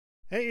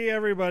Hey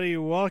everybody,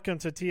 welcome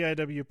to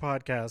TIW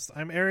Podcast.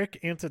 I'm Eric,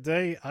 and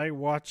today I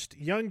watched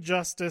Young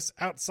Justice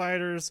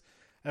Outsiders,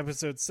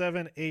 episodes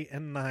 7, 8,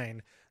 and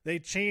 9. They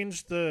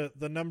changed the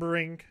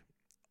numbering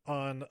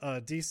on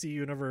DC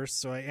Universe,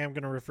 so I am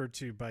going to refer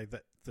to by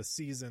the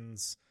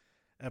season's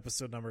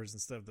episode numbers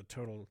instead of the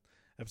total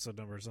episode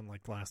numbers,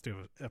 unlike the last two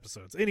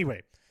episodes.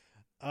 Anyway,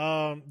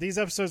 these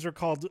episodes were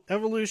called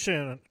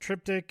Evolution,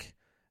 Triptych,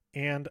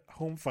 and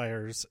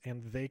Homefires,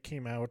 and they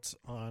came out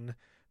on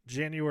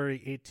January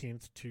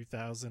 18th,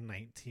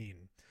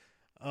 2019.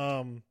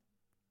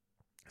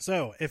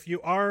 So if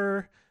you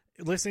are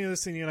listening to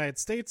this in the United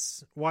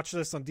States, watch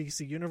this on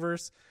DC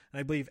Universe. And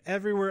I believe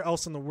everywhere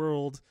else in the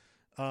world,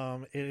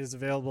 it is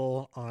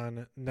available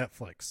on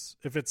Netflix.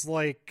 If it's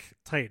like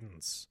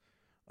Titans,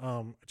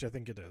 which I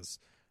think it is,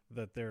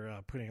 that they're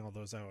putting all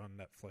those out on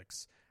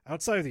Netflix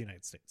outside of the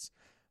United States.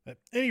 But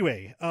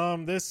anyway,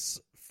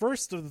 this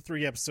first of the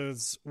 3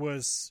 episodes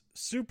was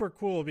super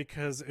cool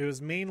because it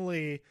was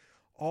mainly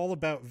all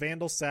about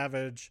Vandal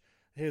Savage,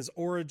 his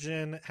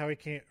origin, how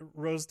he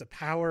rose to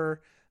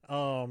power,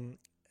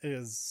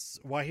 is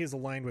why he's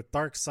aligned with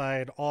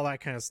Darkseid, all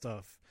that kind of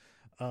stuff.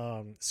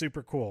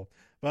 Super cool.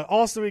 But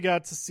also we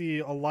got to see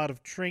a lot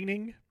of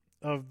training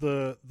of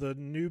the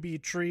newbie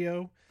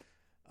trio,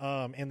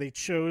 and they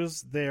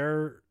chose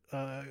their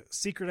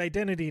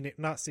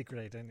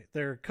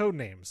their code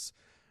names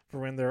for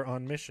when they're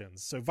on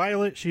missions. So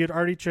Violet, she had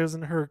already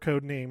chosen her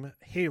code name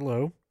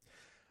Halo.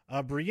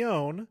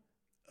 Brion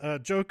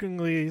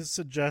jokingly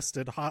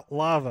suggested Hot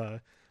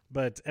Lava,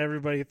 but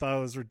everybody thought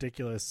it was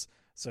ridiculous,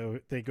 so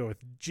they go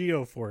with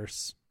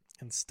Geoforce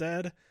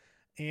instead.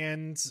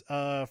 And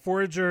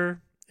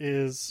Forager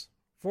is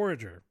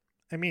Forager.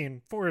 I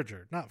mean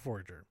Forager, not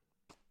Forager.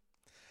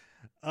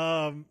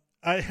 I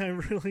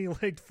really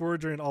liked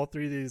Forager in all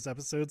 3 of these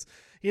episodes.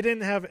 He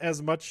didn't have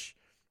as much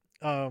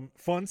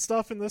fun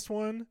stuff in this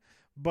one,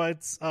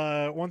 but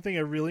one thing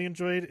I really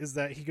enjoyed is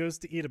that he goes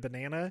to eat a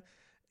banana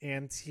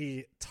and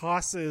he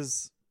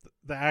tosses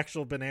the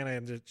actual banana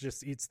and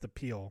just eats the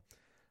peel.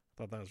 I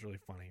thought that was really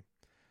funny.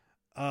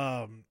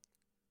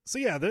 So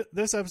yeah,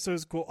 this episode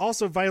is cool.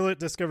 Also, Violet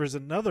discovers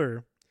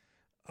another.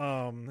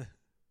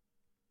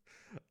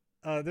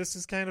 This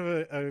is kind of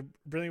a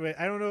brilliant way.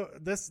 I don't know.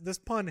 This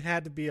pun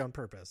had to be on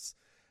purpose,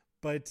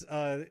 but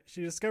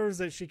she discovers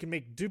that she can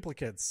make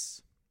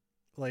duplicates,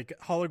 like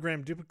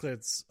hologram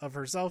duplicates of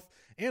herself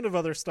and of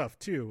other stuff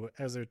too,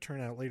 as it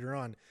turned out later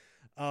on.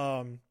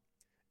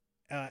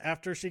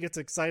 After she gets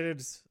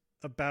excited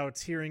about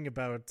hearing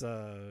about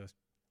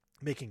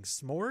making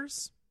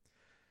s'mores.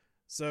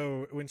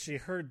 So when she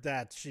heard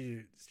that,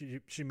 she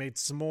made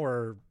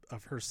s'more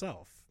of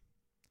herself.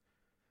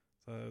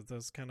 So that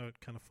was kind of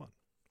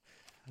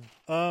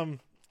fun.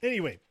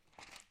 Anyway,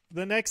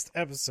 the next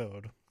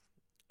episode,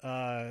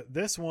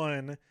 this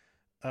one,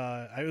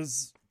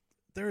 there's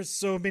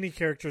so many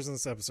characters in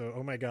this episode.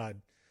 Oh my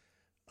god.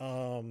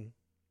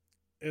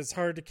 It's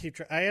hard to keep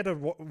track. I had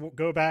to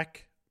go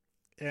back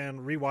and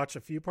rewatch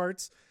a few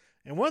parts.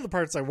 And one of the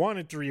parts I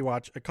wanted to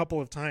rewatch a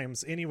couple of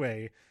times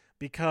anyway,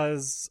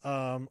 because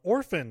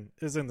Orphan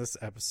is in this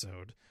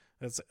episode.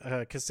 It's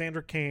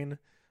Cassandra Cain,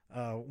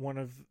 one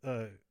of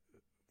the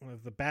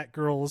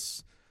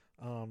Batgirls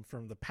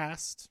from the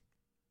past.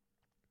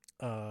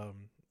 That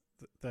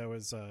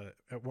was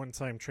at one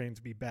time trained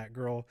to be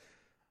Batgirl.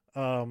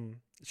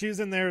 She's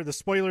in there. The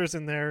spoiler's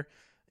in there,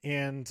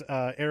 and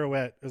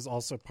Arrowette is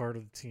also part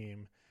of the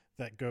team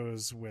that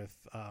goes with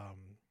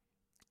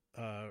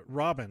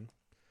Robin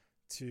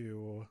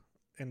to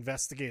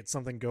investigate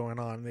something going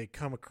on. They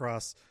come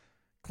across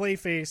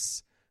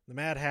Clayface, the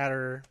Mad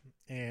Hatter,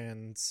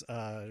 and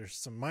there's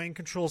some mind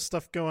control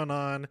stuff going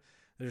on.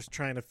 They're just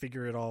trying to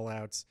figure it all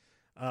out.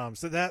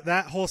 So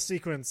that whole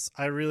sequence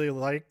I really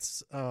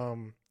liked,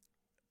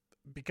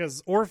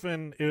 because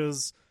Orphan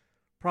is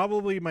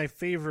probably my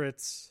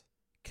favorite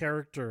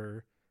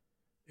character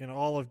in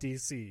all of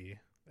DC,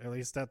 at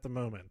least at the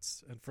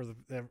moment,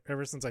 and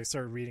ever since I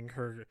started reading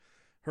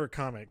her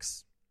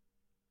comics.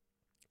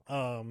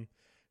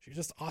 She's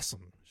just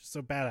awesome. She's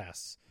so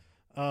badass.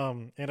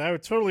 And I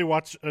would totally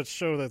watch a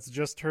show that's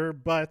just her,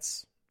 but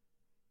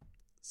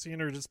seeing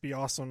her just be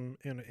awesome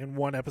in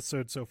one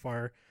episode so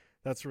far,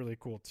 that's really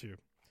cool too.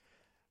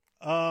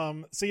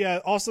 So yeah,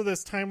 also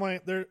this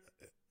timeline there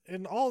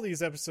in all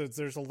these episodes,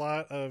 there's a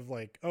lot of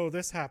like, oh,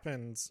 this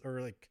happens,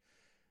 or like,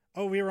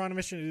 oh, we were on a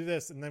mission to do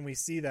this, and then we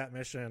see that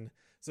mission.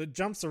 So it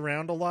jumps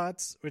around a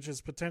lot, which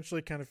is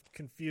potentially kind of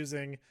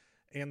confusing.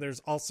 And there's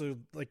also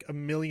like a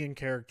million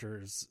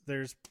characters.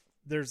 There's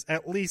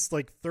at least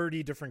like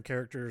 30 different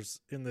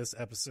characters in this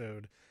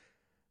episode,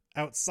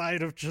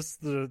 outside of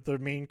just the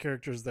main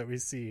characters that we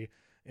see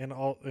in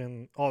all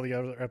the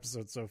other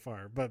episodes so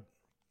far. But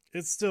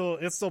it's still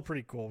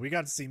pretty cool. We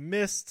got to see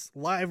Mist,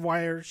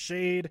 Livewire,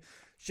 Shade.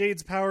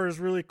 Shade's power is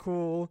really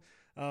cool.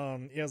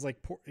 He has like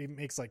he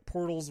makes like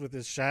portals with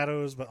his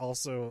shadows, but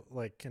also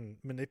like can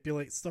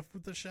manipulate stuff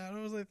with the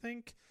shadows, I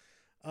think.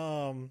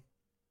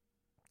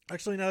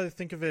 Actually, now that I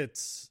think of it,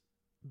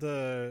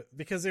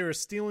 because they were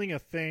stealing a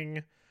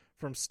thing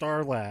from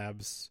Star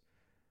Labs,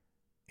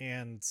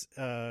 and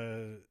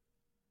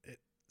it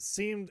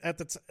seemed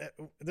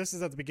this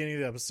is at the beginning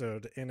of the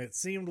episode, and it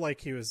seemed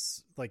like he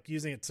was like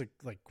using it to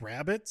like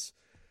grab it,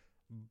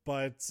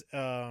 but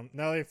now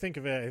that I think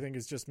of it, I think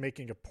it's just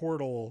making a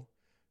portal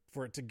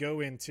for it to go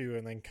into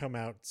and then come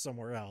out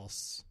somewhere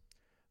else.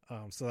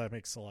 So that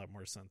makes a lot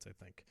more sense, I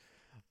think.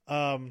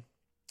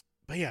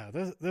 But yeah,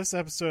 this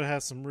episode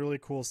has some really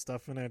cool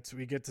stuff in it.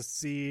 We get to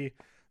see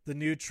the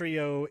new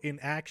trio in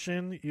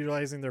action,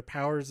 utilizing their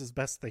powers as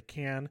best they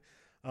can.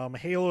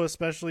 Halo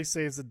especially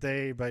saves the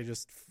day by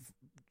just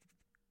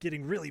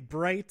getting really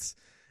bright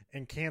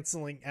and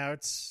canceling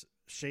out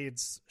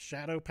Shade's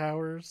shadow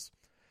powers.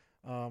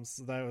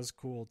 So that was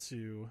cool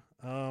too.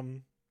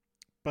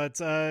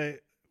 But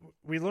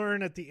we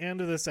learn at the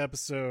end of this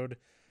episode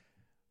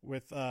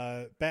with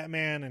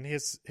Batman and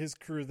his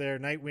crew there,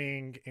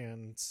 Nightwing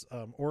and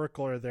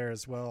Oracle are there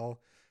as well,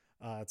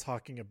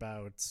 talking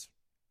about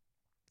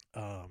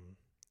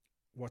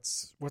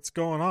what's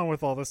going on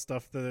with all this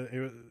stuff.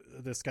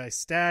 This guy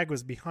Stag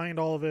was behind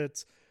all of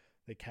it.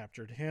 They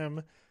captured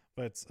him,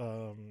 but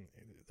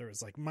there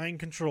was like mind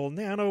control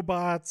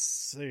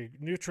nanobots. They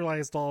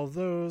neutralized all of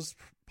those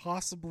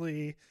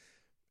possibly,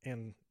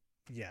 and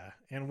yeah,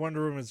 and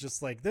Wonder Woman is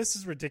just like, this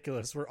is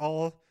ridiculous. We're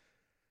all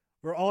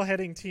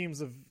heading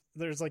teams of,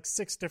 there's like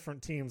 6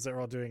 different teams that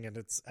are all doing it.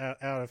 It's out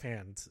of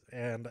hand.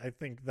 And I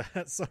think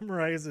that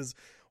summarizes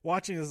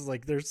watching this. Is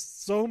like, there's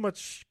so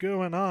much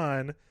going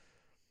on.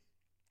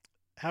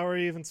 How are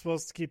you even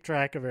supposed to keep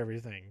track of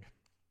everything?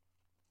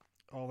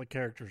 All the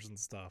characters and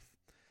stuff.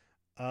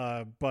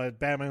 But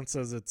Batman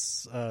says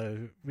it's,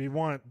 we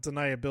want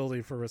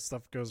deniability for when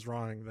stuff goes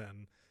wrong,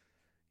 then,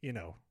 you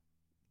know,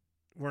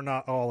 we're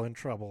not all in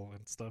trouble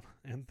and stuff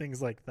and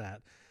things like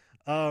that.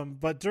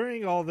 But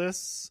during all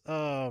this,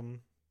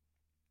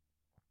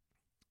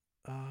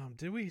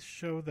 did we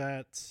show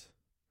that?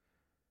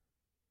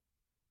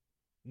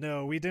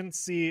 No, we didn't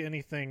see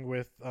anything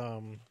with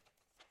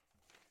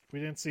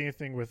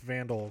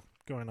Vandal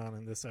going on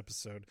in this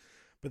episode,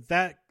 but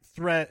that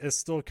threat is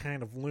still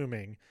kind of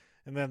looming,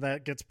 and then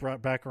that gets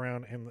brought back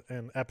around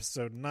in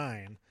episode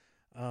 9.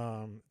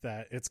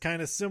 That it's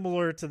kind of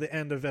similar to the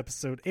end of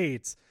episode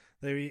 8.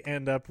 That we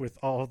end up with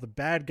all the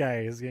bad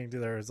guys getting to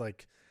there. Is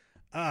like,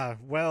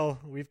 well,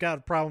 we've got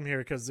a problem here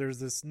because there's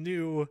this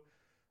new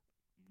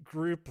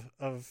group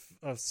of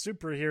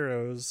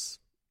superheroes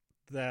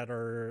that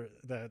are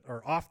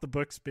off the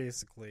books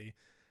basically,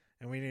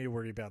 and we need to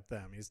worry about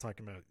them. He's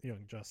talking about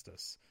Young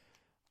Justice.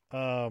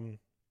 Who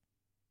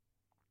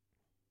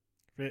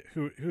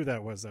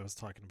that was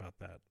talking about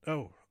that?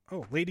 Oh,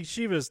 Lady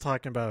Shiva is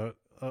talking about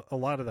a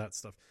lot of that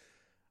stuff.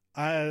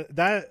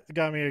 That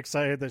got me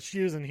excited that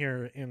she was in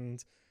here in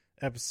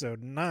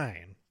episode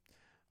 9.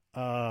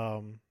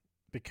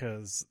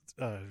 Because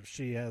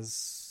she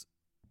has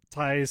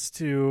ties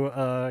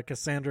to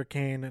Cassandra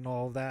Cain and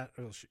all that.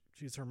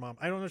 She's her mom.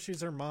 I don't know if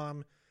she's her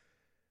mom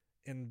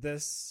in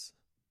this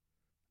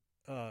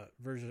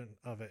version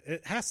of it.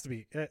 It has to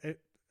be. I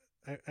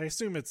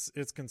assume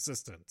it's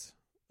consistent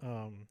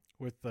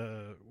with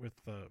the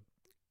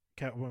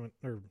Catwoman,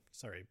 or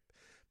sorry,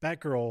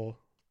 Batgirl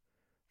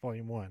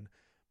Volume 1.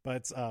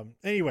 But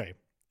anyway,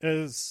 it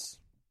was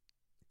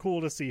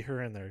cool to see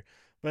her in there.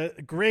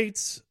 But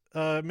great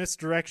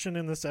misdirection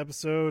in this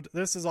episode.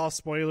 This is all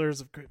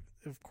spoilers,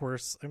 of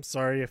course. I'm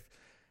sorry if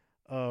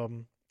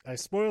I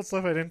spoiled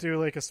stuff. I didn't do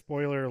like a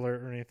spoiler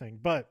alert or anything.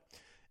 But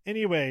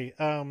anyway,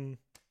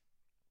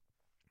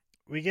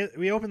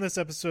 we open this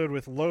episode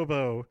with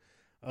Lobo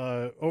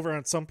over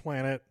on some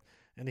planet,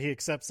 and he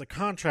accepts a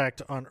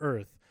contract on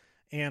Earth.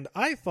 And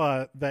I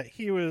thought that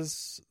he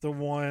was the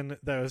one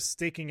that was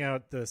staking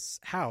out this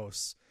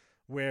house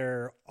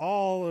where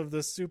all of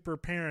the super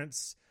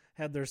parents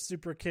had their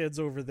super kids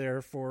over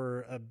there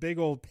for a big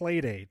old play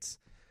date.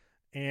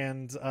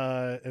 And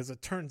as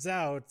it turns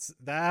out,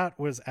 that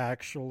was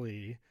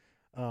actually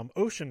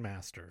Ocean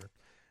Master.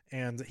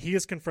 And he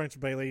is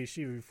confronted by Lady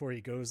Shiva before he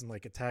goes and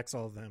like attacks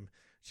all of them.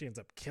 She ends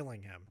up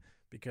killing him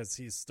because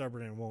he's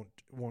stubborn and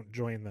won't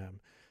join them.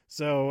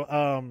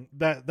 So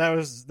that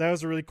was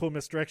a really cool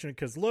misdirection,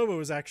 because Lobo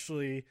was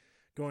actually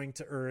going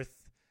to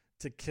Earth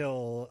to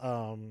kill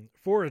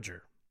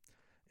Forager.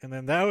 And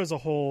then that was a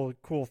whole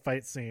cool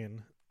fight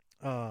scene.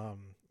 They're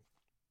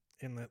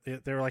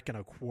like in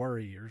a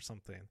quarry or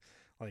something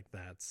like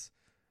that.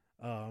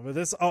 But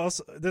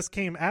this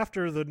came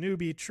after the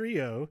newbie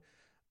trio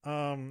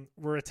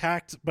were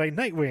attacked by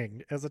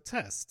Nightwing as a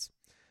test,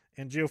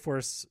 and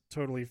Geoforce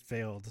totally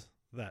failed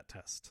that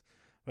test.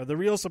 But the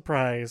real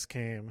surprise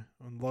came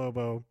when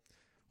Lobo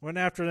went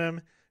after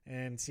them,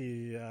 and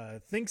he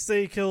thinks that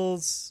he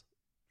kills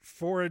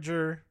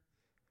Forager,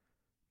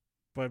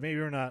 but maybe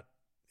or not.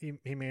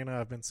 He may not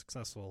have been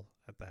successful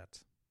at that.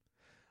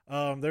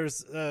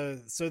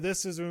 So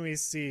this is when we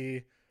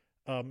see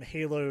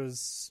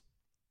Halo's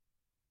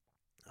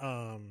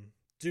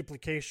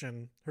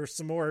duplication, her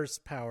S'more's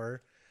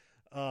power,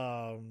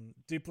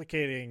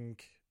 duplicating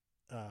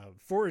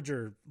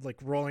Forager, like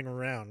rolling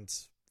around.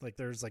 Like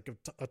there's like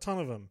a ton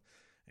of them,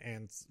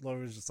 and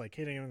Logan's just like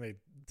hitting him, and they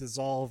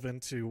dissolve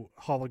into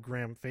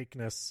hologram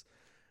fakeness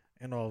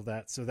and all of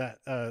that. So that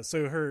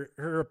so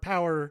her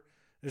power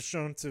is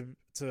shown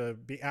to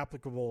be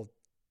applicable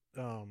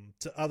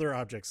to other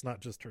objects, not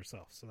just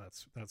herself. So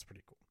that's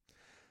pretty cool.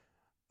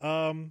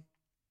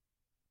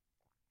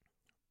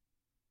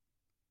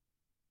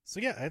 So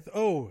yeah,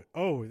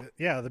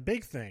 yeah, the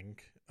big thing,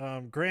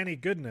 Granny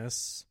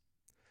Goodness.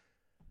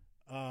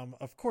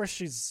 Of course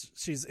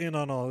she's in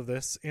on all of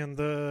this, and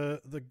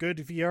the good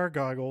VR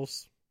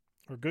goggles,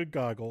 or good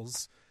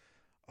goggles,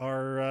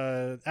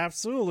 are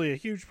absolutely a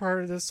huge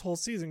part of this whole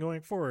season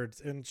going forward.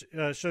 And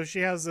so she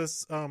has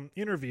this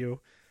interview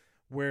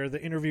where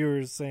the interviewer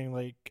is saying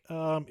like,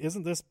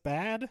 isn't this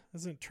bad?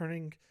 Isn't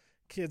turning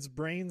kids'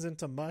 brains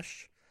into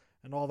mush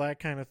and all that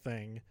kind of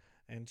thing?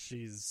 And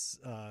she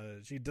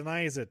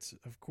denies it,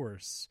 of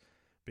course,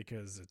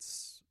 because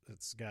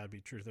it's got to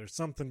be true. There's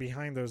something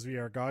behind those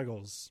VR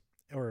goggles,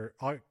 or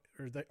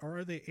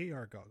are they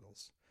AR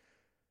goggles?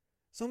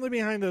 Something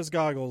behind those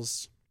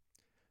goggles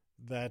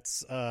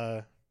that's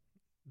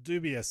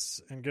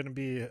dubious and going to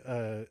be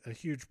a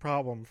huge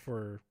problem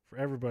for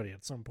everybody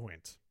at some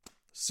point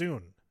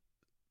soon,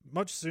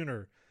 much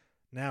sooner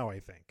now,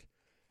 I think.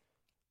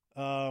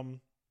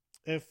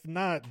 If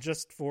not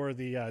just for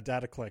the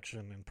data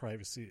collection and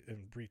privacy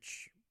and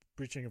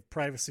breaching of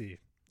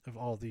privacy of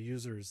all the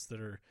users that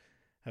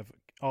have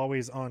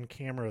always on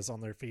cameras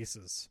on their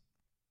faces.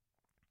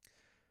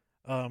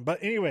 But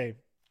anyway,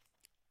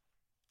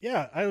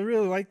 yeah, I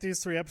really like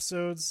these 3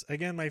 episodes.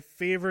 Again, my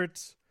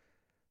favorite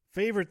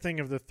thing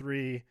of the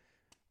 3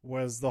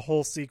 was the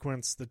whole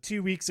sequence, the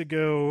 2 weeks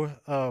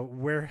ago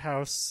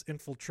warehouse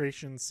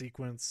infiltration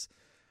sequence,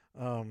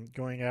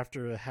 going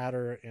after the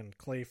Hatter and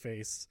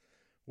Clayface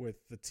with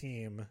the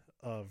team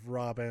of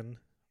Robin,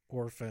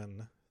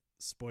 Orphan,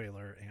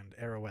 Spoiler, and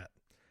Arrowette.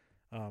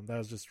 That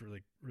was just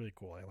really, really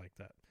cool. I like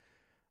that.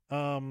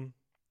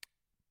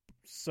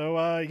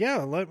 So yeah,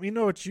 let me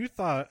know what you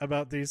thought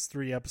about these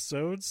 3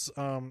 episodes.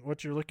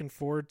 What you're looking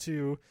forward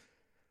to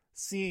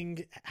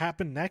seeing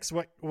happen next.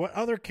 What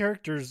other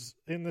characters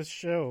in this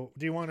show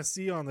do you want to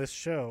see on this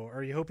show?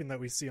 Are you hoping that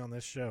we see on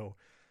this show?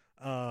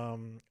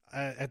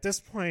 At this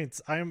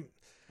point, I'm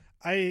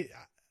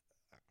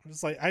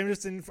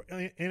just in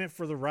it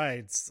for the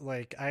rides.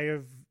 Like, I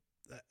have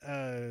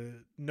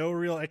no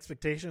real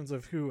expectations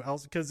of who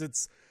else,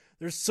 because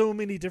there's so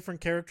many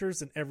different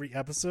characters in every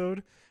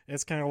episode.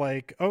 It's kind of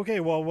like, okay,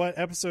 well, what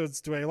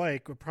episodes do I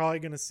like? We're probably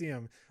going to see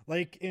them.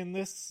 Like in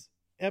this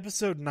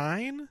episode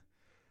 9,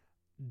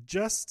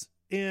 just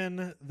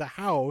in the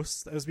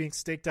house that was being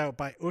staked out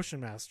by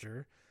Ocean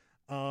Master,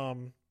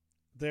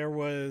 there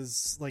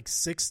was like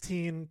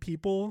 16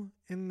 people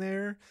in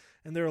there,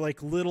 and there were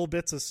like little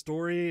bits of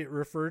story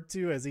referred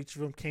to as each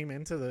of them came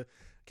into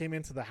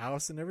the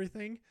house and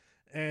everything.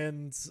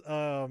 And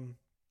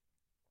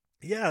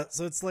yeah,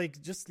 so it's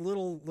like just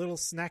little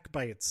snack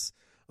bites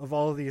of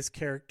all of these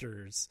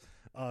characters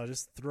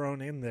just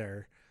thrown in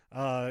there,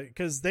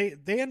 because they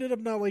ended up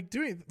not like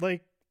doing,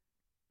 like,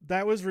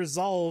 that was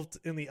resolved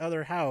in the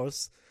other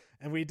house,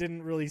 and we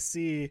didn't really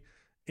see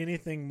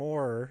anything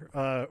more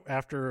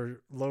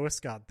after Lois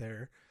got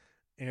there.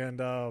 And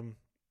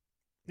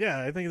yeah,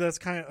 I think that's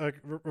kind of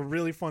a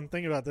really fun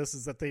thing about this,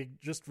 is that they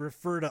just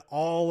refer to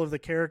all of the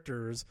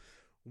characters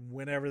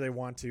whenever they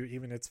want to,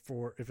 even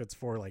if it's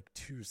for like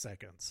 2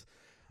 seconds.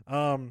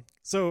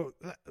 So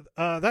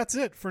that's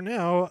it for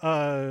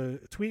now.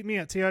 Tweet me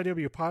at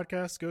TIW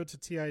Podcast. Go to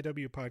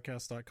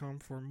TIWpodcast.com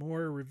for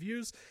more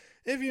reviews.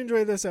 If you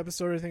enjoyed this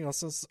episode or anything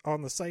else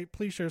on the site,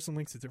 please share some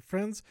links with your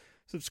friends.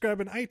 Subscribe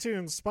on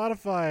iTunes,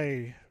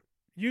 Spotify,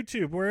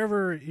 YouTube,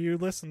 wherever you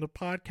listen to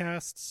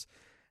podcasts.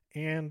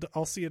 And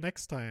I'll see you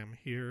next time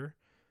here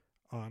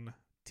on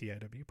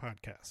TIW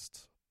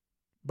Podcast.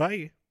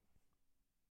 Bye.